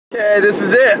Okay, this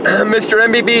is it. Mr.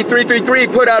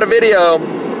 MBB333 put out a video,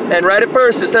 and right at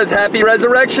first it says Happy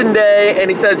Resurrection Day, and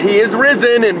he says he is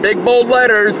risen in big bold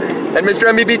letters, and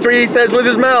Mr. MBB3 says with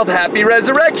his mouth, Happy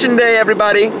Resurrection Day,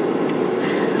 everybody.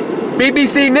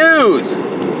 BBC News,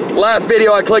 last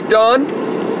video I clicked on,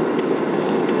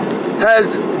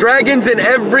 has dragons in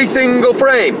every single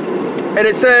frame, and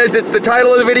it says, the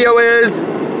title of the video is,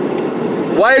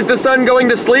 Why is the sun going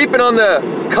to sleep? And on the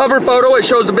cover photo it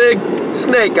shows a big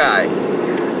snake eye.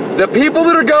 The people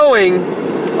that are going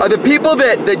are the people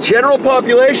that the general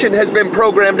population has been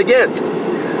programmed against.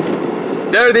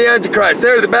 They're the Antichrist,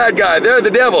 they're the bad guy, they're the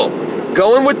devil.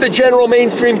 Going with the general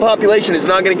mainstream population is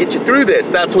not going to get you through this.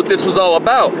 That's what this was all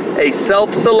about. A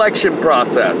self-selection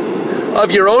process.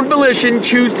 Of your own volition,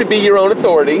 choose to be your own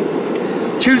authority.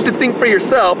 Choose to think for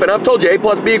yourself. And I've told you A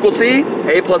plus B equals C,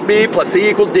 A plus B plus C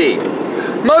equals D.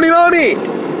 Mommy!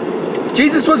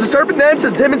 Jesus was a serpent then,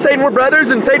 since him and Satan were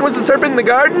brothers, and Satan was the serpent in the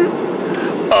garden?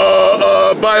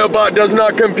 Biobot does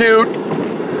not compute.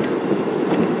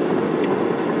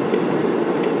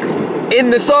 In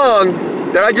the song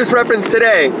that I just referenced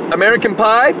today, American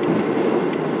Pie,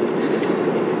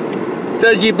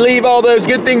 says you believe all those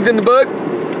good things in the book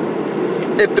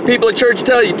if the people at church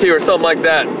tell you to, or something like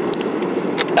that.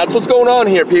 That's what's going on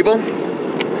here, people.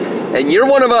 And you're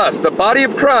one of us. The body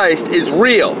of Christ is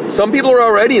real. Some people are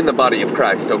already in the body of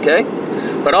Christ, okay?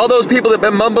 But all those people that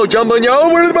have been mumbo-jumboing,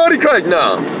 we're in the body of Christ.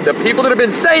 No, the people that have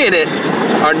been saying it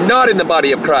are not in the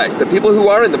body of Christ. The people who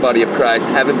are in the body of Christ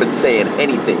haven't been saying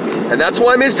anything. And that's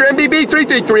why Mr.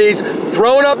 MBB333 is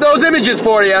throwing up those images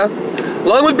for you,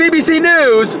 along with BBC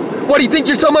News. What, do you think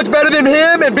you're so much better than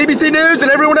him and BBC News and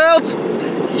everyone else?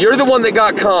 You're the one that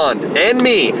got conned, and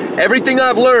me. Everything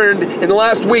I've learned in the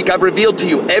last week, I've revealed to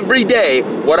you every day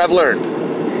what I've learned.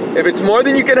 If it's more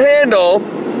than you can handle,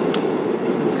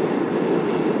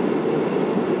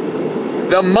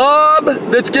 the mob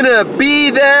that's gonna be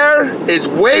there is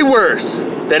way worse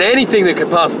than anything that could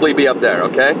possibly be up there,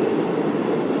 okay?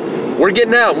 We're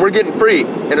getting out, we're getting free,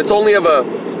 and it's only of a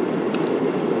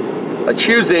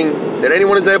choosing that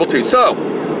anyone is able to. So,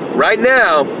 right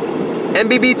now,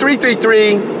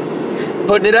 MBB333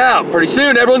 putting it out. Pretty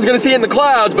soon everyone's going to see it in the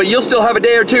clouds, but you'll still have a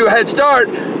day or two head start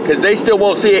because they still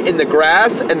won't see it in the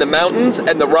grass and the mountains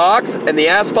and the rocks and the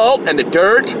asphalt and the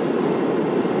dirt.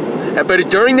 But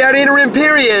during that interim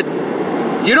period,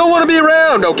 you don't want to be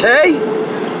around, okay?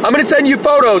 I'm going to send you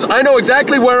photos. I know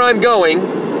exactly where I'm going.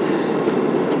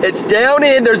 It's down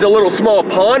in, there's a little small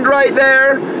pond right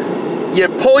there. You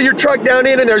pull your truck down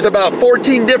in and there's about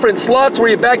 14 different slots where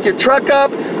you back your truck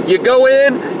up. You go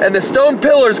in and the stone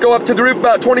pillars go up to the roof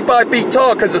about 25 feet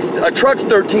tall because a truck's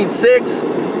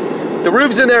 13.6. The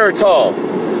roofs in there are tall.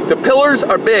 The pillars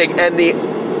are big and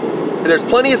there's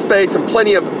plenty of space and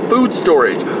plenty of food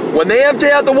storage. When they empty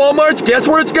out the Walmarts, guess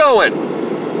where it's going?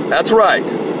 That's right.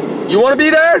 You want to be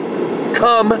there?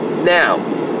 Come now.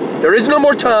 There is no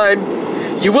more time.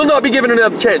 You will not be given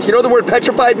another chance. You know what the word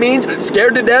petrified means?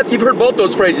 Scared to death? You've heard both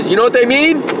those phrases. You know what they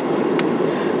mean?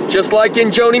 Just like in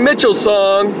Joni Mitchell's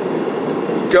song,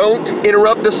 Don't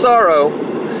Interrupt the Sorrow,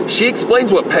 she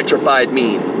explains what petrified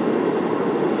means.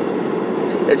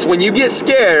 It's when you get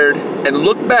scared and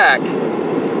look back,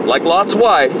 like Lot's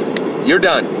wife, you're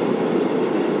done.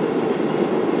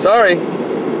 Sorry.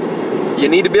 You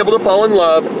need to be able to fall in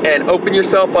love and open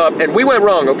yourself up. And we went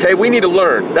wrong, okay? We need to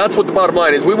learn. That's what the bottom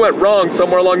line is. We went wrong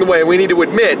somewhere along the way, and we need to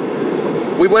admit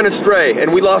we went astray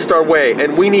and we lost our way,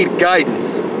 and we need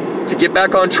guidance to get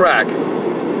back on track.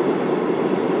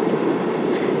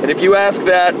 And if you ask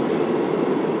that,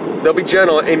 they'll be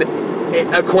gentle in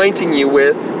acquainting you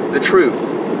with the truth.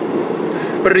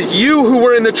 But it is you who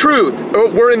were in the truth, or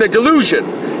were in the delusion.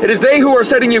 It is they who are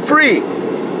setting you free.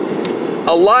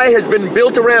 A lie has been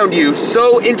built around you,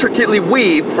 so intricately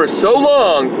weaved for so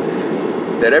long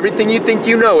that everything you think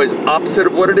you know is opposite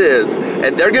of what it is.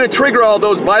 And they're going to trigger all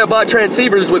those Biobot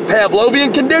transceivers with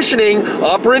Pavlovian conditioning,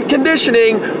 operant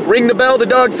conditioning. Ring the bell, the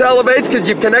dog salivates because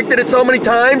you've connected it so many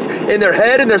times in their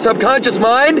head and their subconscious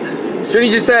mind. As soon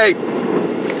as you say,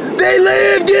 they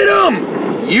live, get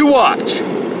them! You watch.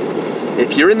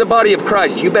 If you're in the body of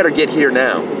Christ, you better get here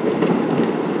now.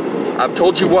 I've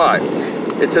told you why.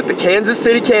 It's at the Kansas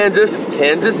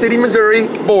City, Missouri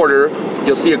border.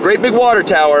 You'll see a great big water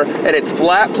tower, and it's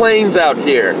flat plains out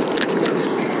here.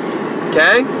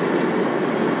 Okay?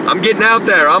 I'm getting out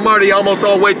there. I'm already almost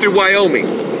all the way through Wyoming.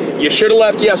 You should have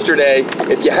left yesterday.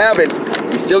 If you haven't,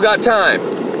 you still got time.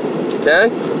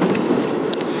 Okay?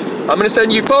 I'm going to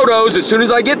send you photos as soon as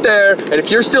I get there, and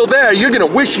if you're still there, you're going to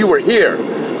wish you were here.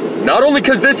 Not only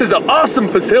because this is an awesome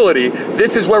facility,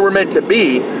 this is where we're meant to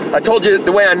be. I told you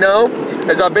the way I know.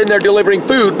 as I've been there delivering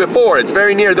food before. It's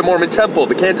very near the Mormon Temple,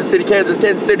 the Kansas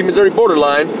City, Missouri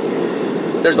borderline.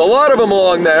 There's a lot of them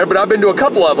along there, but I've been to a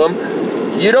couple of them.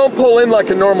 You don't pull in like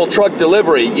a normal truck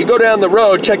delivery. You go down the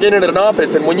road, check in at an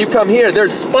office, and when you come here,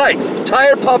 there's spikes,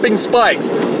 tire popping spikes.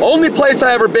 Only place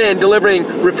I ever been delivering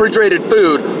refrigerated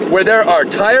food where there are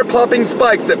tire popping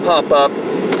spikes that pop up.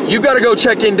 You got to go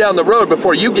check in down the road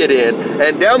before you get in.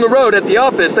 And down the road at the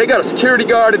office, they got a security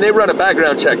guard and they run a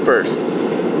background check first.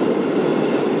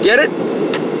 Get it?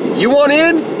 You want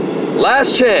in?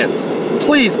 Last chance.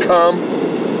 Please come.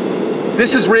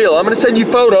 This is real. I'm going to send you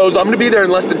photos. I'm going to be there in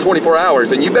less than 24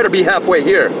 hours, and you better be halfway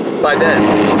here by then.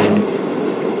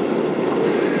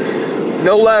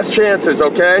 No last chances,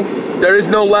 okay? There is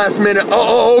no last minute.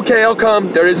 Oh, okay, I'll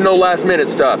come. There is no last minute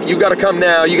stuff. You got to come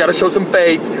now. You got to show some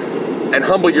faith and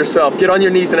humble yourself. Get on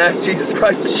your knees and ask Jesus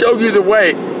Christ to show you the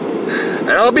way.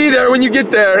 And I'll be there when you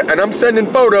get there, and I'm sending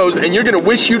photos, and you're going to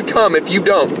wish you'd come if you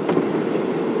don't.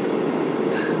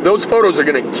 Those photos are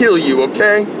going to kill you,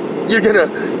 okay? You're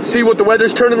gonna see what the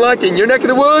weather's turning like in your neck of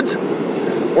the woods.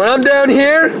 When I'm down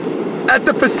here at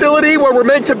the facility where we're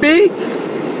meant to be,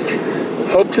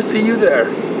 hope to see you there.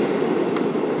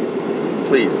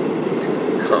 Please,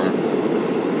 come.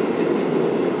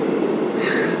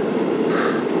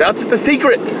 That's the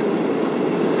secret.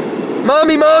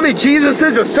 Mommy, Jesus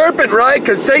is a serpent, right?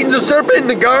 Because Satan's a serpent in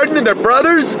the garden and they're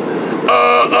brothers?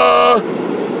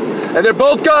 And they're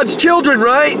both God's children,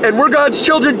 right? And we're God's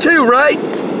children too, right?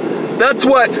 That's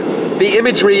what the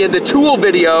imagery in the Tool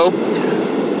video,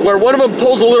 where one of them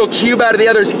pulls a little cube out of the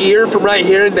other's ear from right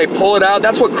here and they pull it out.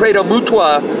 That's what Credo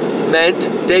Mutua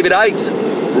meant, David Icke's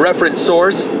reference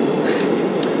source.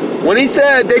 When he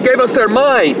said they gave us their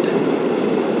mind,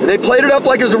 and they played it up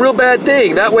like it was a real bad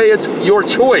thing. That way it's your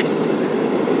choice.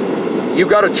 You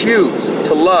gotta choose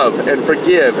to love and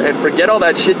forgive and forget all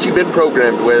that shit you've been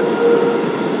programmed with.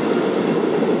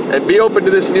 And be open to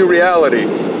this new reality.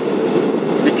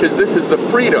 Because this is the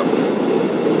freedom.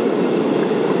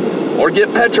 Or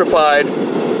get petrified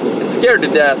and scared to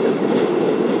death.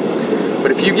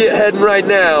 But if you get heading right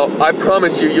now, I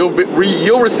promise you,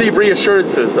 you'll receive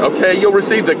reassurances, okay? You'll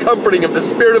receive the comforting of the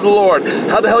Spirit of the Lord.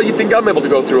 How the hell you think I'm able to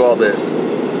go through all this?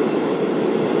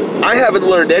 I haven't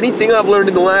learned anything I've learned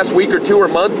in the last week or two or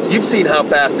month. You've seen how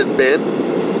fast it's been.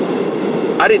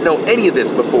 I didn't know any of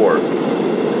this before.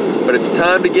 But it's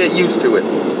time to get used to it.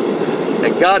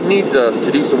 And God needs us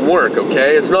to do some work,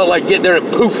 okay? It's not like getting there and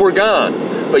poof, we're gone.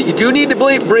 But you do need to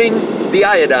bring the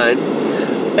iodine.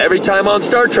 Every time on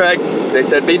Star Trek, they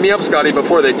said, beam me up, Scotty,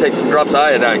 before they take some drops of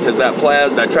iodine, because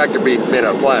that tractor beam's made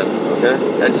out of plasma,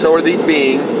 okay? And so are these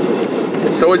beings,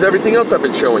 and so is everything else I've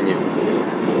been showing you.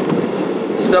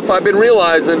 Stuff I've been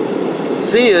realizing,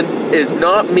 seeing, is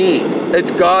not me.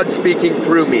 It's God speaking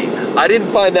through me. I didn't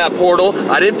find that portal.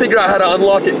 I didn't figure out how to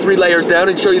unlock it 3 layers down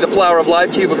and show you the flower of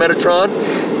life cube of Metatron.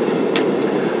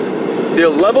 The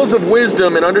levels of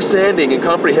wisdom and understanding and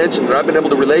comprehension that I've been able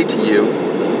to relay to you,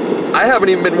 I haven't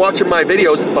even been watching my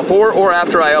videos before or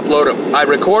after I upload them. I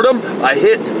record them, I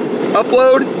hit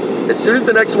upload. As soon as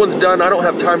the next one's done, I don't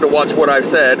have time to watch what I've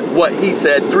said, what he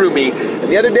said through me. And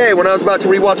the other day when I was about to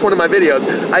rewatch one of my videos,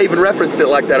 I even referenced it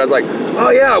like that. I was like, oh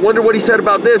yeah, I wonder what he said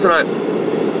about this.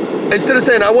 And instead of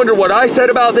saying, I wonder what I said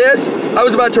about this, I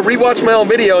was about to rewatch my own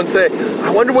video and say,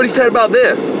 I wonder what he said about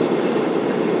this.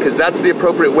 Because that's the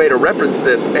appropriate way to reference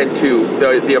this and to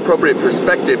the appropriate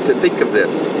perspective to think of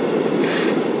this.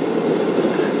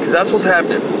 Because that's what's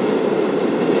happening.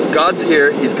 God's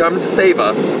here, he's come to save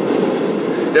us.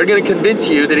 They're going to convince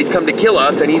you that he's come to kill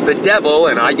us and he's the devil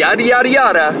and yada yada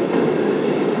yada.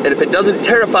 And if it doesn't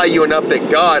terrify you enough that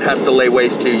God has to lay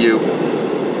waste to you,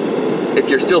 if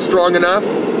you're still strong enough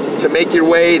to make your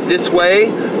way this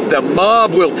way, the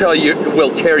mob will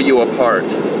tear you apart.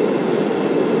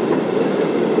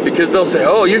 Because they'll say,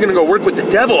 oh, you're going to go work with the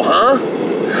devil, huh?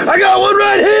 I got one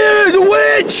right here, it's a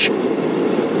witch!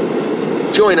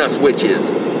 Join us, witches.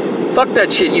 Fuck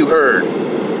that shit you heard.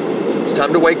 It's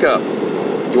time to wake up.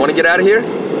 You want to get out of here?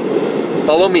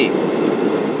 Follow me.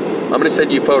 I'm going to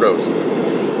send you photos.